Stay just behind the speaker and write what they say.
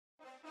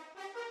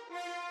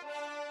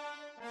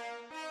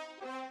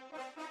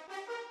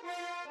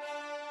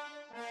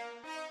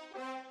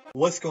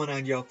What's going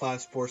on, y'all?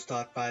 5 Sports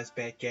Talk 5's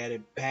back at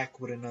it,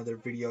 back with another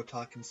video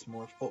talking some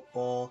more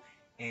football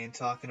and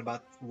talking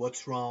about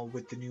what's wrong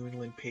with the New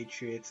England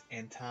Patriots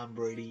and Tom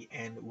Brady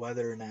and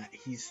whether or not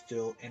he's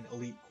still an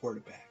elite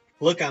quarterback.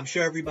 Look, I'm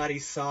sure everybody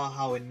saw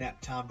how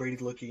inept Tom Brady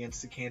looked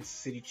against the Kansas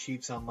City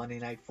Chiefs on Monday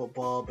Night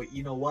Football, but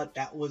you know what?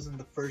 That wasn't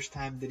the first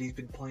time that he's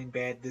been playing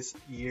bad this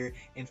year.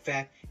 In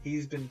fact,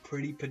 he's been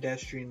pretty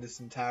pedestrian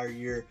this entire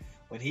year.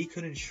 When he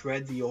couldn't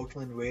shred the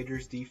Oakland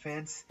Raiders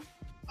defense,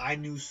 I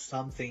knew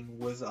something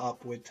was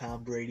up with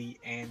Tom Brady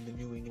and the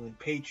New England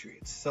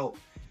Patriots. So,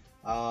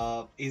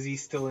 is he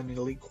still an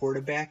elite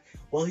quarterback?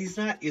 Well, he's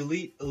not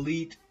elite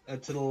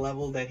to the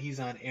level that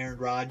he's on Aaron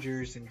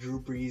Rodgers and Drew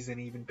Brees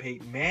and even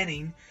Peyton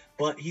Manning,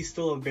 but he's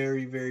still a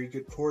very, very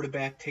good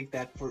quarterback. Take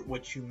that for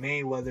what you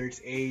may, whether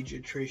it's age,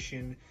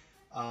 attrition,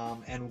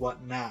 and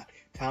whatnot.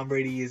 Tom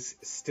Brady is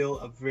still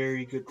a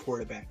very good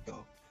quarterback,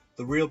 though.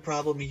 The real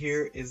problem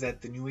here is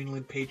that the New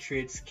England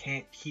Patriots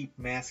can't keep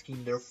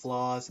masking their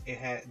flaws.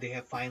 They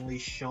have finally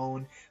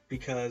shown,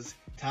 because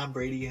Tom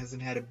Brady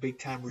hasn't had a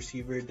big-time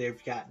receiver.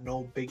 They've got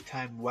no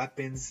big-time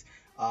weapons.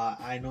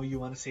 I know you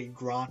want to say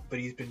Gronk, but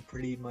he's been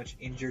pretty much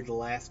injured the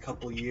last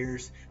couple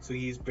years, so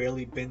he's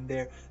barely been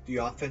there. The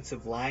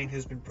offensive line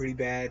has been pretty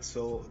bad,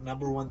 so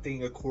number one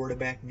thing a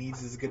quarterback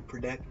needs is good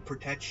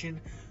protection.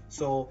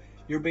 So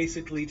you're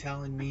basically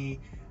telling me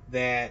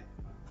that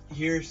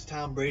here's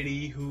Tom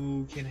Brady,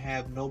 who can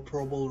have no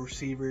Pro Bowl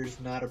receivers,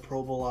 not a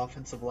Pro Bowl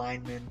offensive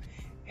lineman,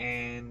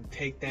 and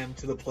take them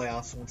to the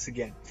playoffs once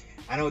again.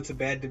 I know it's a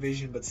bad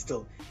division, but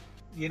still.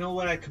 You know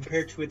what I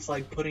compare to? It's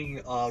like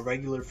putting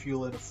regular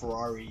fuel in a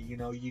Ferrari. You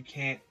know, you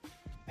can't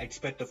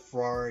expect a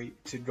Ferrari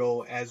to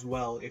go as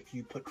well. If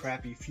you put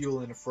crappy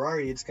fuel in a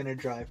Ferrari, it's going to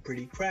drive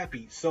pretty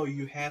crappy. So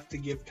you have to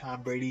give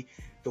Tom Brady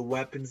the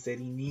weapons that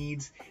he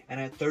needs. And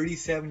at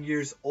 37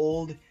 years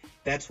old,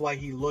 that's why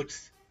he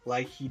looks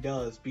like he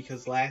does,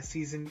 because last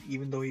season,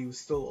 even though he was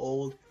still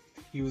old,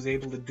 he was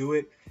able to do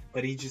it,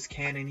 but he just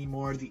can't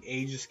anymore. The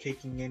age is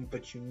kicking in,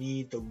 but you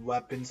need the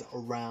weapons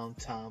around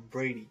Tom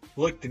Brady.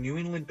 Look, the New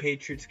England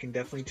Patriots can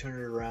definitely turn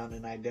it around,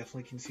 and I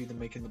definitely can see them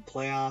making the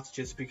playoffs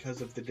just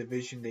because of the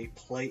division they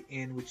play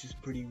in, which is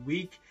pretty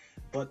weak.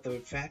 But the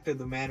fact of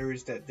the matter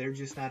is that they're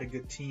just not a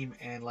good team,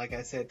 and like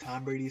I said,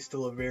 Tom Brady is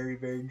still a very,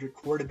 very good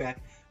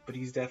quarterback, but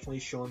he's definitely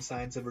showing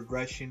signs of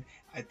regression.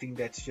 I think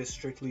that's just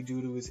strictly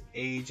due to his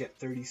age at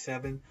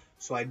 37.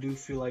 So I do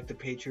feel like the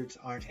Patriots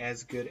aren't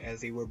as good as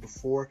they were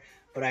before,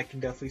 but I can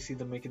definitely see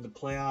them making the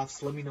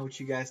playoffs. Let me know what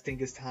you guys think.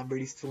 Is Tom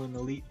Brady still an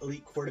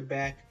elite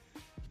quarterback?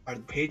 Are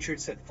the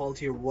Patriots at fault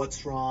here?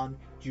 What's wrong?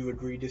 Do you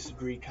agree,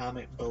 disagree?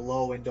 Comment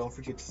below, and don't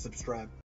forget to subscribe.